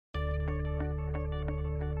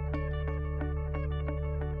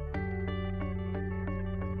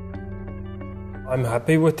I'm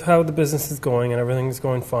happy with how the business is going and everything's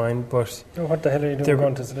going fine, but... What the hell are you doing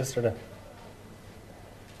going to solicitor then?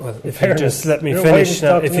 Well, if you just let me finish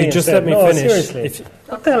now, if you just let me finish... Seriously.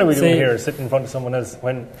 What the hell are we doing here, sitting in front of someone else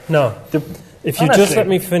when... No, if you just let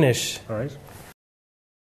me finish... All right.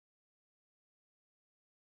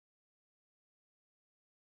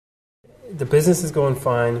 The business is going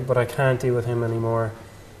fine, but I can't deal with him anymore,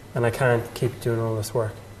 and I can't keep doing all this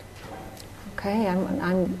work. Okay,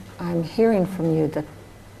 I'm hearing from you that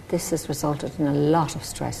this has resulted in a lot of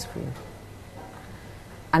stress for you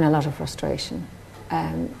and a lot of frustration.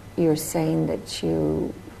 You're saying that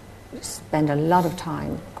you spend a lot of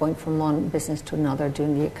time going from one business to another,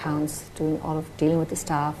 doing the accounts, dealing with the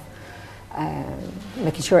staff,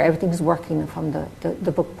 making sure everything's working from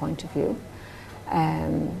the book point of view.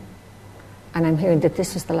 And I'm hearing that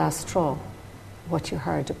this was the last straw, what you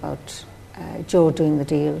heard about Joe doing the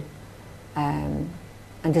deal. And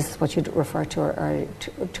this is what you'd refer to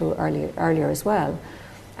earlier as well.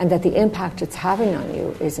 And that the impact it's having on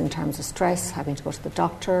you is in terms of stress, having to go to the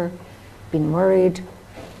doctor, being worried,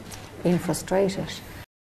 being frustrated.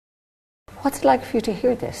 What's it like for you to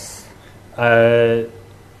hear this? I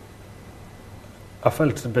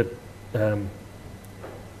felt a bit...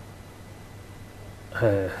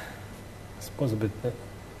 I suppose a bit...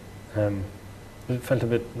 it felt a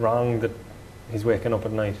bit wrong that he's waking up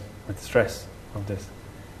at night with the stress of this.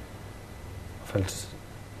 I felt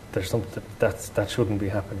there's something that shouldn't be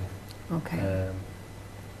happening. Okay.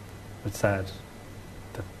 It's sad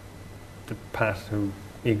that the Pat who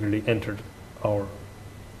eagerly entered our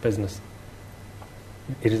business,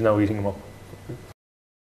 it is now eating him up.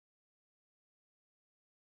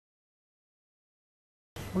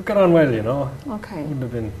 We got on well, you know. Okay. Wouldn't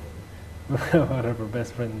have been whatever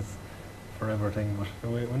best friends forever thing, but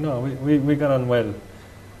we got on well.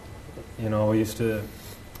 You know, we used to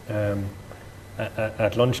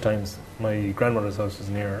at lunchtimes. My grandmother's house was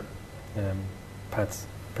near Pat's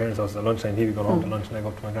parents' house. At lunchtime, he would go home to lunch, and I go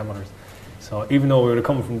up to my grandmother's. So even though we were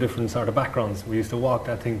coming from different sort of backgrounds, we used to walk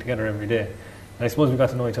that thing together every day. And I suppose we got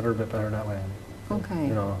to know each other a bit better that way. Okay.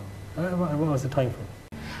 You know, what was the time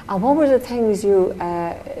for? And what were the things you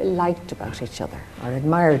liked about each other or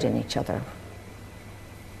admired in each other?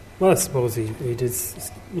 Well, I suppose he did,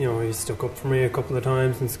 you know, he stuck up for me a couple of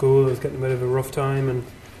times in school. I was getting a bit of a rough time, and,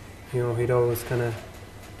 you know, he'd always kind of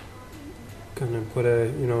put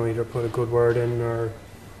either put a good word in or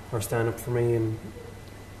stand up for me, and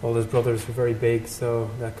all his brothers were very big,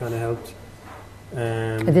 so that kind of helped.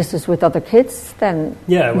 This was with other kids then?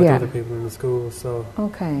 Yeah, with other people in the school, so...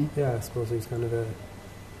 Okay. Yeah, I suppose he was kind of a...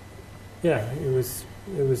 Yeah, it was.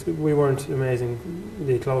 We weren't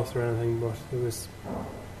amazingly close or anything, but it was.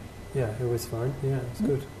 Yeah, it was fine. Yeah, it was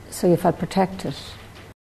good. So you felt protected.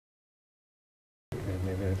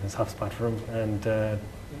 Maybe a soft spot for him, and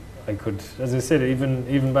I could, as I said,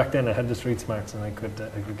 even back then, I had the street smarts, and I could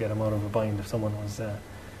get him out of a bind if someone was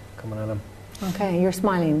coming at him. Okay, you're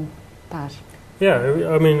smiling, Pat. Yeah,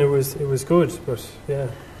 I mean it was good, but yeah.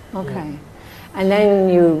 Okay, yeah. And then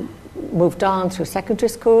you moved on through secondary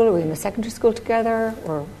school. Were you in the secondary school together,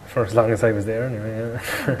 or for as long as I was there, anyway.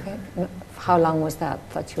 Yeah. Okay. How long was that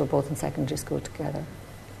you were both in secondary school together?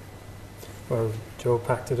 Well, Joe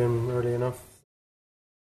packed it in early enough.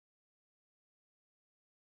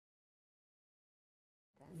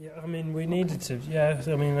 Yeah, I mean we needed to. Yeah,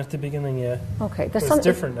 I mean at the beginning, yeah. Okay, it's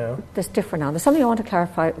different now. There's different now. There's something I want to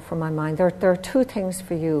clarify from my mind. There are two things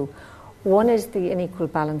for you. One is the unequal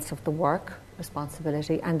balance of the work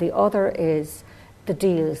responsibility, and the other is the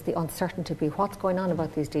deals, the uncertainty. What's going on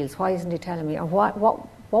about these deals? Why isn't he telling me? Or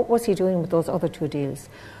what was he doing with those other two deals?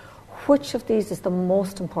 Which of these is the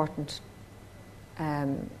most important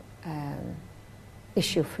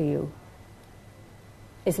issue for you?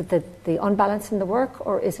 Is it the unbalance in the work,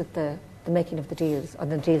 or is it the making of the deals, or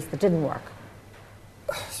the deals that didn't work?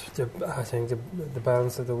 I think the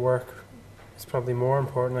balance of the work is probably more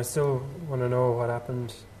important. I still want to know what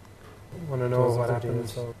happened.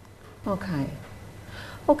 So.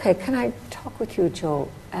 Okay, can I talk with you, Joe?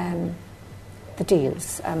 The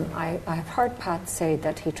deals. I've heard Pat say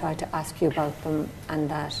that he tried to ask you about them, and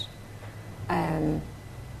that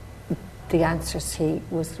the answers he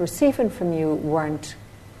was receiving from you weren't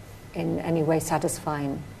in any way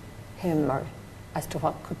satisfying him, or as to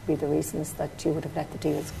what could be the reasons that you would have let the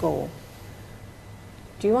deals go.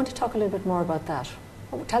 Do you want to talk a little bit more about that?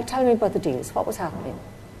 Tell me about the deals. What was happening?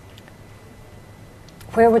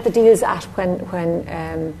 Where were the deals at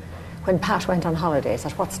when Pat went on holidays?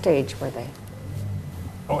 At what stage were they?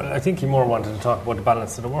 Well, I think he more wanted to talk about the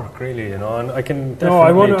balance of the work, really, you know. And I can definitely. No,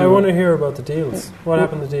 I want to hear about the deals. What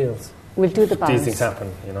happened to the deals? We'll do the balance. These things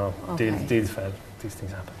happen, you know. Okay. Deals fail. These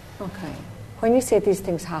things happen. Okay. When you say these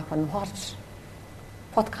things happen,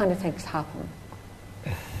 what kind of things happen?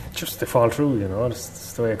 Just they fall through, you know.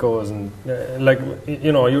 That's the way it goes. And like,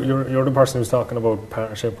 you know, you're the person who's talking about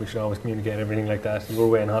partnership. We should always communicate and everything like that. You were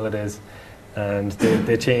away on holidays, and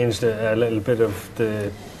they changed a little bit of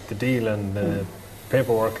the deal and the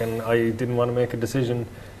paperwork, and I didn't want to make a decision.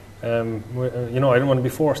 You know, I didn't want to be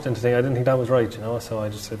forced into things. I didn't think that was right, you know. So I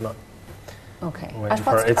just said no. Okay.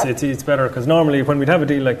 It's better because normally when we'd have a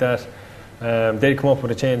deal like that, they'd come up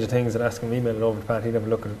with a change of things and ask him, email it over to Pat. He'd have a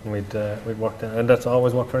look at it and we'd work it, and that's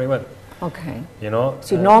always worked very well. Okay. You know.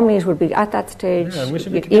 So normally it would be at that stage. Yeah, and we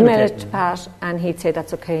should you'd be email it to Pat, and he'd say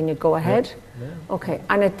that's okay, and you'd go ahead. Yeah. Okay.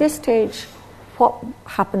 And at this stage, what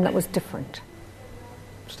happened that was different?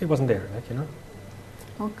 Just he wasn't there, like, you know.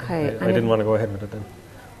 Okay. I didn't want to go ahead with it then.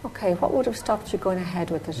 Okay. What would have stopped you going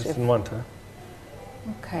ahead with it? Just didn't want to.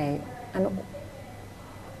 Okay. And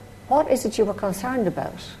what is it you were concerned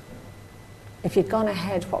about? If you'd gone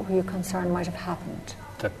ahead, what were you concerned might have happened?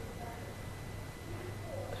 That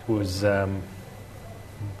it was that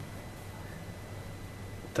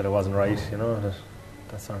it wasn't right, you know,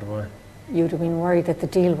 that sort of way. You'd have been worried that the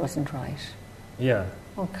deal wasn't right. Yeah.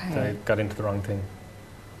 Okay. That I got into the wrong thing.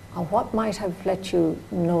 And what might have let you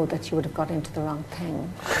know that you would have got into the wrong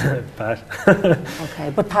thing? Pat. Okay,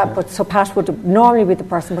 but Pat would normally be the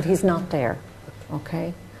person, but he's not there.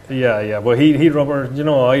 Okay. Yeah. Well, he'd rubber. You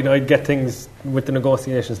know, I'd get things with the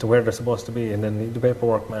negotiations to where they're supposed to be, and then the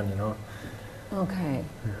paperwork man. You know. Okay.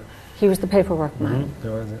 Yeah. He was the paperwork man. Mm-hmm.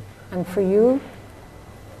 That was it. And for you?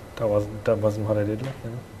 That wasn't what I did. Like, you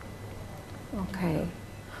know. Okay.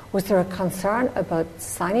 Was there a concern about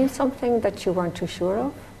signing something that you weren't too sure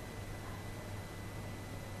of?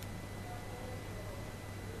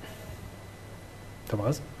 There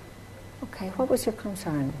was. Okay. What was your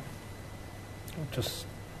concern? Just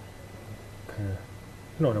kind of,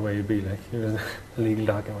 you know, the way you'd be like, it was a legal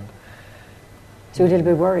document. So you're a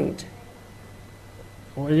little bit worried?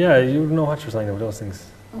 Well, yeah, you know what you're signing with those things.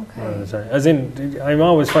 Okay. As in, I'm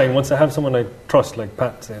always fine. Once I have someone I trust, like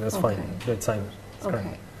Pat, say, that's fine. Let's sign it. It's okay.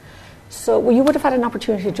 Great. So you would have had an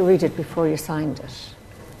opportunity to read it before you signed it?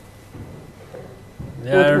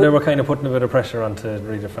 Yeah, they were kind of putting a bit of pressure on to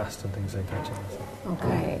read it fast and things like that. You know, so.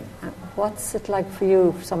 Okay. What's it like for you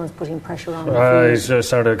if someone's putting pressure on you?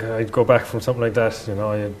 I'd go back from something like that, you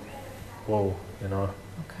know, you know.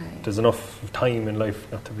 Okay. There's enough time in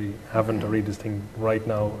life not to be having to read this thing right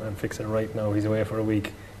now and fix it right now. He's away for a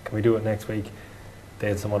week. Can we do it next week? They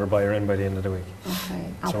had some other buyer in by the end of the week.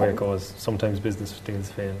 Okay. That's the way it goes. Sometimes business deals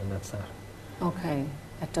fail, and that's that. Okay.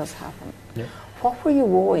 It does happen. Yeah. What were you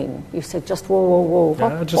woeing? You said just whoa.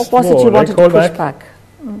 Yeah, what was it you wanted to push back?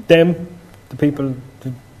 Them, the people,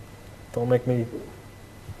 don't make me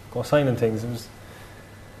go signing things. It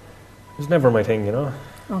was never my thing, you know.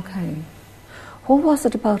 Okay. What was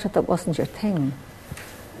it about it that wasn't your thing?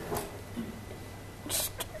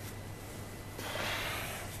 Just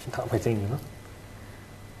not my thing, you know.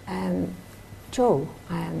 Joe,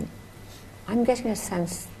 I'm getting a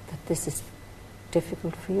sense that this is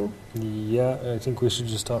difficult for you. Yeah, I think we should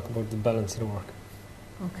just talk about the balance of the work.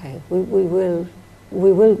 Okay, we will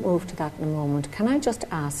move to that in a moment. Can I just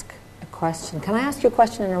ask a question? Can I ask you a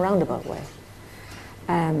question in a roundabout way?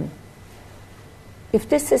 If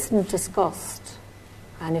this isn't discussed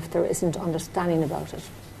and if there isn't understanding about it,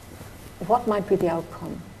 what might be the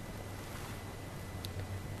outcome?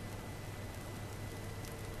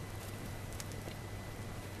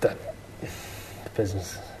 That the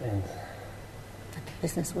business ends. That the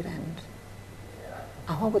business would end? Yeah.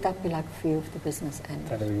 And what would that be like for you if the business ended?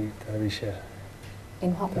 That'd be shit.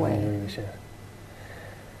 In what way? That'd be really shit.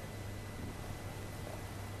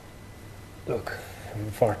 Look, I'm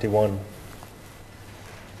 41.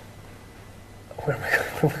 Where am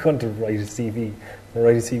I going to write a CV? I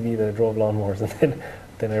write a CV that I drove lawnmowers and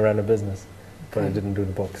then I ran a business, but I didn't do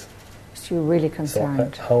the books. So you're really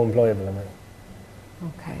concerned. So how employable am I?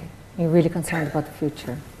 Okay. You're really concerned about the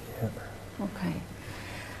future. Yeah. Okay.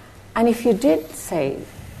 And if you did say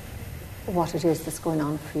what it is that's going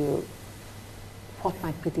on for you, what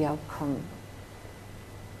might be the outcome?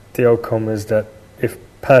 The outcome is that if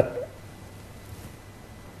Pat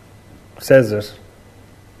says it,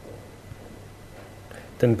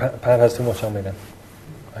 then Pat has too much on me then.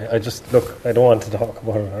 I just, look, I don't want to talk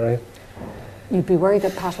about it, all right? You'd be worried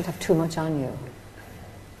that Pat would have too much on you.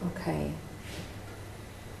 Okay.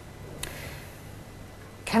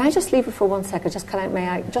 Can I just leave it for 1 second? May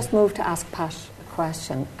I just move to ask Pat a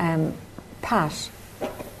question? Pat,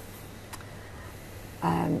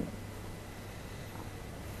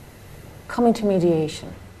 coming to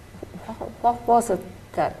mediation, What was it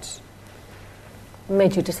that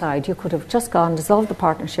made you decide? You could have just gone, dissolved the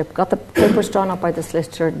partnership, got the papers drawn up by the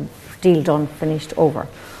solicitor, deal done, finished, over.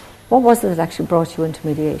 What was it that actually brought you into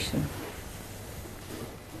mediation?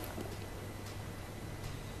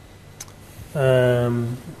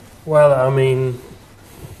 Well, I mean,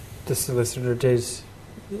 the solicitor did,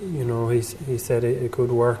 you know, he said it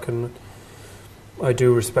could work, and I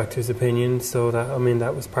do respect his opinion, so that, I mean,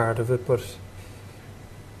 that was part of it, but,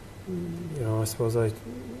 you know, I suppose I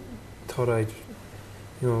thought I'd,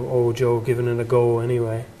 you know, owe Joe giving it a go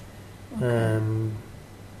anyway. Okay.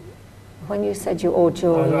 When you said you owe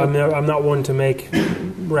Joe... I'm not one to make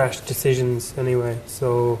rash decisions anyway,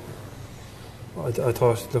 so I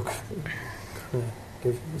thought, look,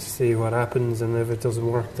 see what happens, and if it doesn't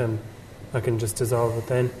work, then I can just dissolve it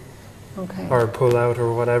then. Okay. Or pull out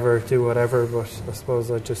or whatever, do whatever, but I suppose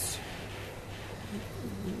I just,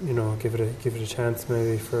 you know, give it a chance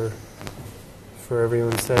maybe for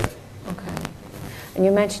everyone's sake. Okay. And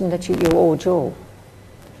you mentioned that you owe Joe.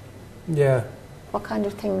 Yeah. What kind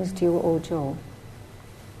of things do you owe Joe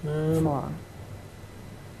for?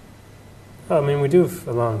 I mean, we do have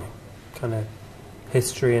a long kind of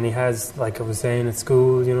history, and he has, like I was saying, at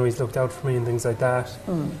school, you know, he's looked out for me and things like that.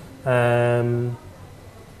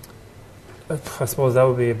 I suppose that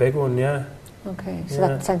would be a big one, yeah. Okay, so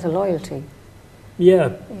that sense of loyalty. Yeah,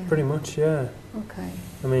 pretty much, yeah. Okay.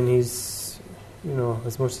 I mean, he's, you know,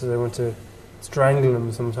 as much as I want to strangle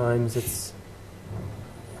him sometimes, it's,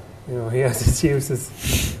 you know, he has his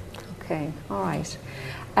uses. Okay, all right.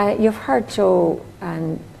 You've heard Joe,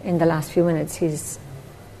 and in the last few minutes,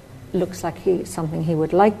 looks like something he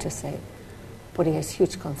would like to say, but he has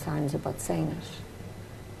huge concerns about saying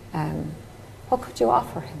it. What could you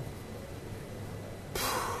offer him?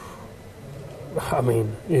 I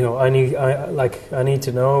mean, you know, I need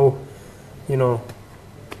to know, you know,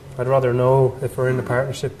 I'd rather know if we're in a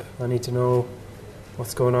partnership. I need to know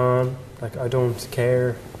what's going on. Like, I don't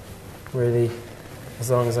care, really. As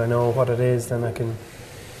long as I know what it is, then I can,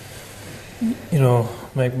 you know,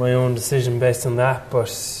 make my own decision based on that.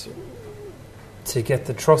 But to get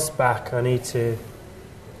the trust back, I need to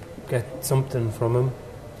get something from him.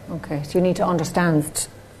 Okay, so you need to understand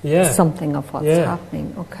something of what's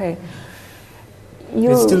happening. Okay.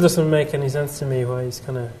 It still doesn't make any sense to me why he's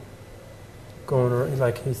kind of going,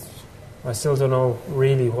 like, I still don't know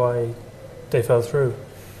really why they fell through.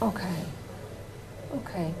 Okay.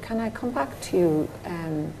 Okay, can I come back to you,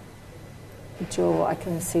 Joe? I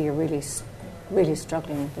can see you're really, really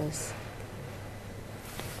struggling with this.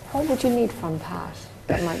 What would you need from Pat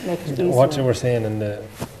that might make it easier? What you were saying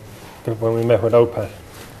when we met without Pat.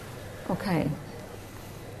 Okay.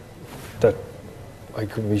 That I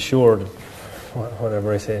could be sure that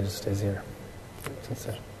whatever I say just stays here. That's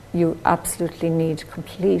it. You absolutely need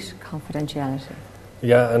complete confidentiality.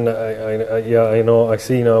 Yeah, and I know, I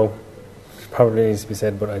see now, it probably needs to be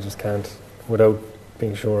said, but I just can't without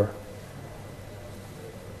being sure.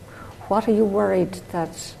 What are you worried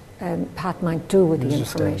that Pat might do with the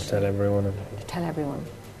information? Just tell everyone. Tell everyone.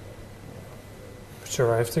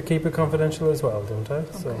 Sure, I have to keep it confidential as well, don't I?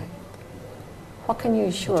 Okay. So. What can you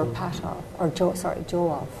assure Pat of, or Joe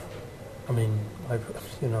of? I mean, I've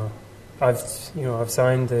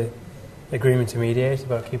signed the agreement to mediate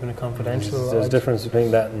about keeping it confidential. There's a difference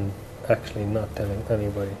between that and actually not telling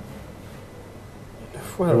anybody.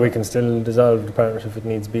 Well, we can still dissolve the partnership if it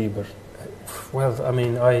needs be, but... Well, I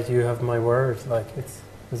mean, you have my word. Like, it's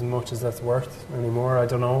as much as that's worth anymore. I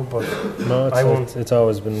don't know, but no, I won't. It's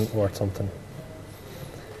always been worth something.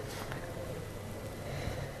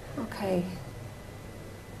 Okay.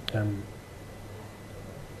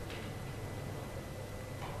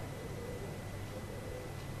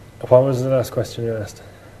 What was the last question you asked?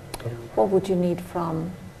 What would you need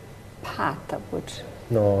from Pat that would...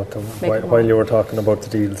 No, while you were talking about the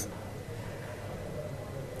deals.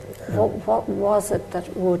 What was it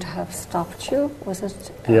that would have stopped you? Was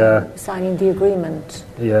it signing the agreement?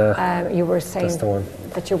 Yeah. You were saying that's the one.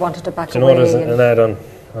 That you wanted to back away. You know, there's an ad on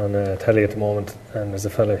telly at the moment, and there's a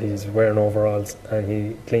fella, he's wearing overalls, and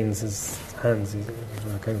he cleans his hands, he's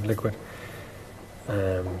kind of liquid.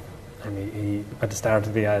 And he at the start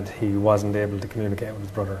of the ad, he wasn't able to communicate with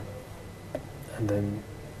his brother. And then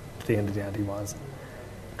at the end of the ad, he was.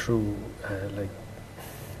 Through like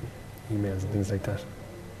emails and things like that.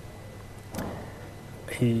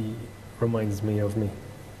 He reminds me of me.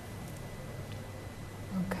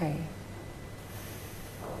 Okay.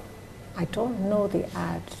 I don't know the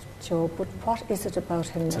ad, Joe, but what is it about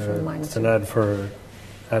him that reminds you? It's an ad for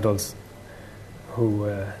adults who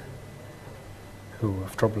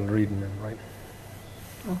have trouble reading and writing.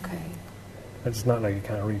 Okay. It's not like I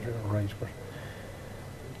can't read or write, but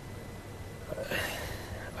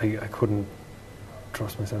I couldn't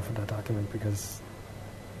trust myself in that document because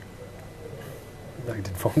I did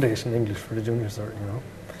foundation English for the junior cert, you know.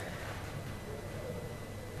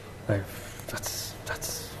 That's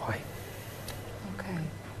why. Okay.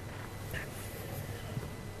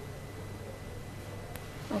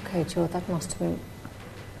 Okay, Joe, that must have been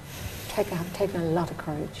taken a lot of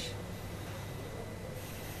courage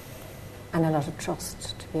and a lot of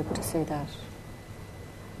trust to be able to say that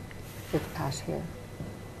with Pat here.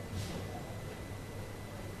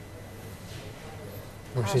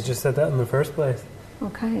 Well, she just said that in the first place.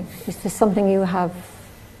 Okay. Is this something you have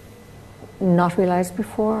not realised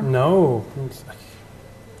before? No.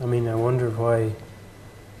 I mean, I wondered why,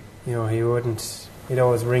 you know, he'd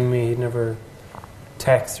always ring me, he'd never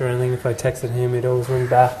text or anything. If I texted him, he'd always ring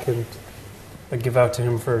back, and I'd give out to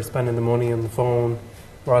him for spending the money on the phone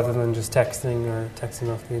rather than just texting or texting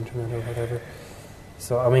off the internet or whatever.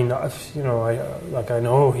 So, I mean, you know, I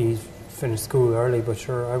know he finished school early, but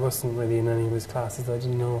sure, I wasn't really in any of his classes. I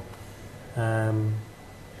didn't know.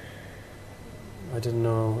 I didn't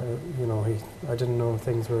know, you know, I didn't know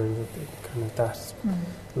things were kind of that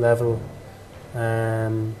level.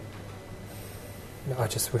 I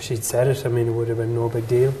just wish he'd said it. I mean, it would have been no big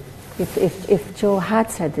deal. If Joe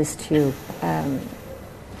had said this to you,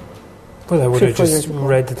 well, I would have just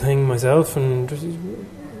read the thing myself and,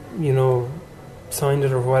 you know, signed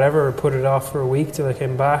it or whatever, or put it off for a week till I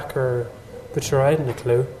came back. But sure, I hadn't a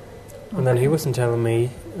clue. And then he wasn't telling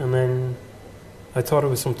me, and then I thought it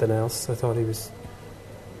was something else. I thought he was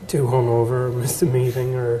too hungover, or missed a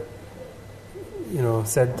meeting, or, you know,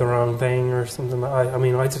 said the wrong thing or something. I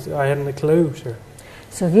mean, I hadn't a clue, sure.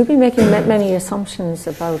 So have you been making many assumptions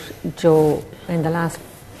about Joe in the last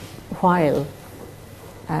while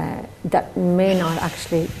that may not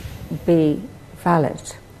actually be valid?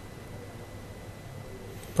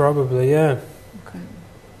 Probably, yeah. Okay.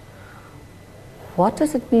 What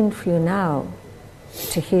does it mean for you now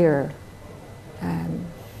to hear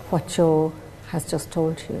what Joe has just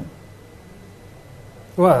told you?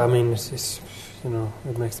 Well, I mean, it's you know,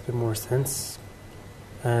 it makes a bit more sense.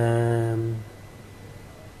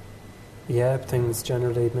 Yeah, things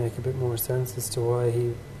generally make a bit more sense as to why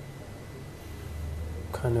he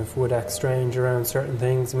kind of would act strange around certain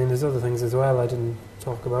things. I mean, there's other things as well I didn't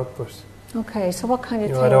talk about, but... Okay, so what kind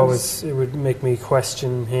of things? It would make me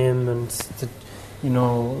question him and, you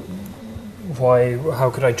know, how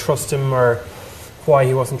could I trust him, or why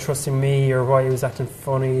he wasn't trusting me, or why he was acting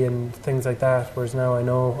funny and things like that, whereas now I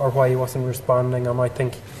know, or why he wasn't responding. I might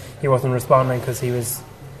think he wasn't responding because he was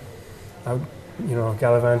out, you know,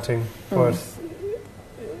 gallivanting, but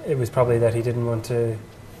it was probably that he didn't want to,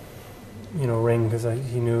 you know, ring because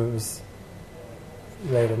he knew it was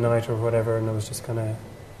late at night or whatever, and I was just kind of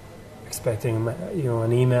expecting, you know,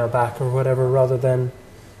 an email back or whatever rather than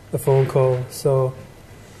a phone call. So,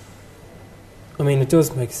 I mean, it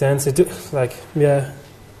does make sense. Yeah.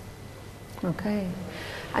 Okay.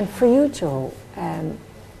 And for you, Joe,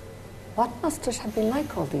 what must it have been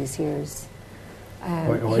like all these years?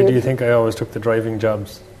 Why do you think I always took the driving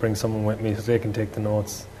jobs? Bring someone with me so they can take the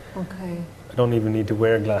notes. Okay. I don't even need to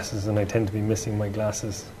wear glasses, and I tend to be missing my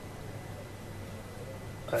glasses.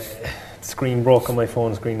 Screen broke on my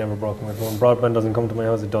phone, screen never broke on my phone. Broadband doesn't come to my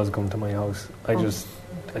house, it does come to my house. I just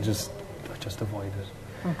avoid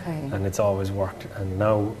it. Okay. And it's always worked. And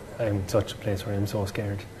now I'm in such a place where I'm so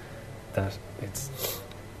scared that it's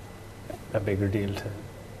a bigger deal to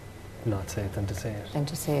not say it than to say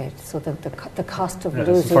it. So the cost of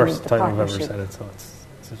losing the partnership. It's the first time I've ever said it, so it's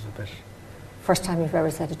just a bit... First time you've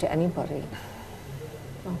ever said it to anybody?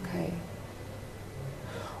 Okay.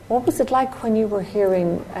 What was it like when you were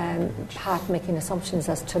hearing Pat making assumptions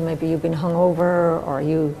as to maybe you've been hungover, or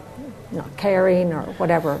you not caring, or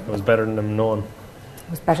whatever? It was better than him knowing. It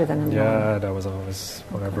was better than him knowing? Yeah, that was always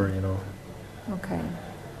whatever, you know. Okay.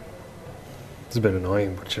 It's a bit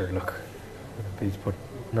annoying, but sure, look. But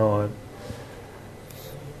no,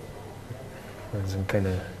 I was kind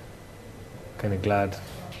of glad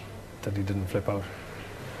that he didn't flip out.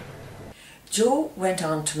 Joe went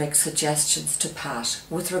on to make suggestions to Pat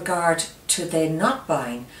with regard to they not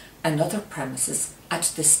buying another premises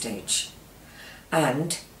at this stage,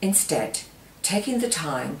 and instead taking the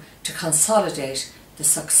time to consolidate the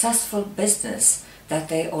successful business that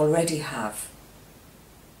they already have.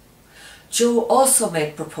 Joe also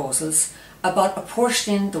made proposals about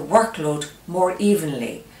apportioning the workload more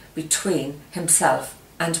evenly between himself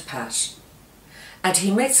and Pat, and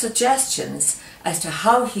he made suggestions as to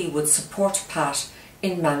how he would support Pat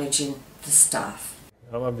in managing the staff.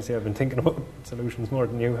 Obviously, I've been thinking about solutions more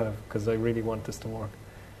than you have because I really want this to work.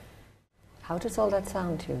 How does all that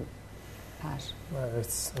sound to you, Pat? Well,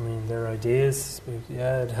 they're ideas.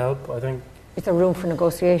 Yeah, it'd help, I think. Is there room for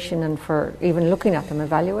negotiation and for even looking at them,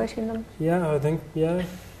 evaluating them? Yeah, I think, yeah.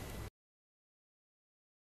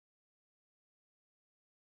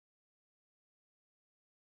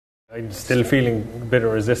 I'm still feeling a bit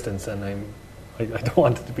of resistance, and I don't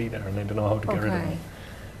want it to be there, and I don't know how to get rid of it.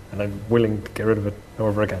 And I'm willing to get rid of it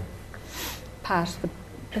however I can. Pat, the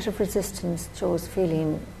bit of resistance Joe's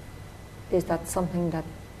feeling, is that something that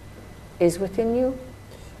is within you?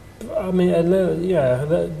 I mean, a little, yeah,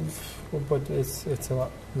 but it's a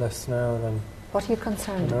lot less now than What are you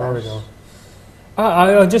concerned an hour about? ago.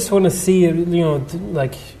 I just want to see it,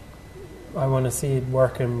 like, I want to see it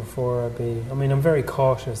working before I'm very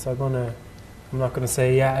cautious. I'm not going to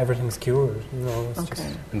say, yeah, everything's cured, it's Okay.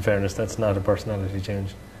 just... In fairness, that's not a personality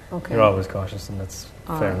change. Okay. You're always cautious, and that's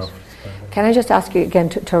All fair right. enough. Can I just ask you again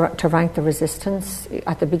to rank the resistance?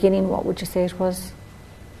 At the beginning, what would you say it was?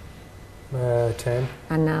 10,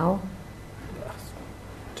 And now?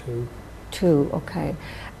 2. 2, okay.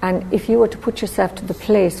 And if you were to put yourself to the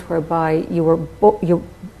place whereby you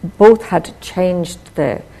both had changed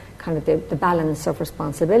the kind of the balance of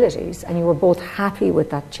responsibilities, and you were both happy with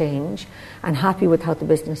that change and happy with how the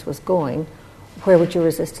business was going, where would your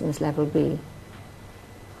resistance level be?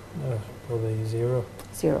 Probably 0.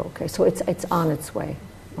 0, okay. So it's on its way.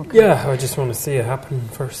 Okay. Yeah, I just want to see it happen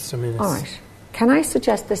first. All right. Can I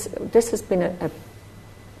suggest this? This has been a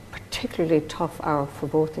particularly tough hour for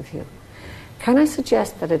both of you. Can I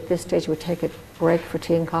suggest that at this stage we take a break for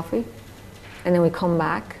tea and coffee, and then we come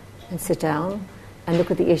back and sit down and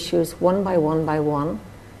look at the issues one by one,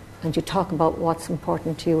 and you talk about what's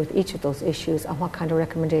important to you with each of those issues and what kind of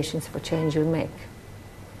recommendations for change you'll make.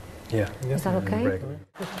 Yeah. Is that okay? Break.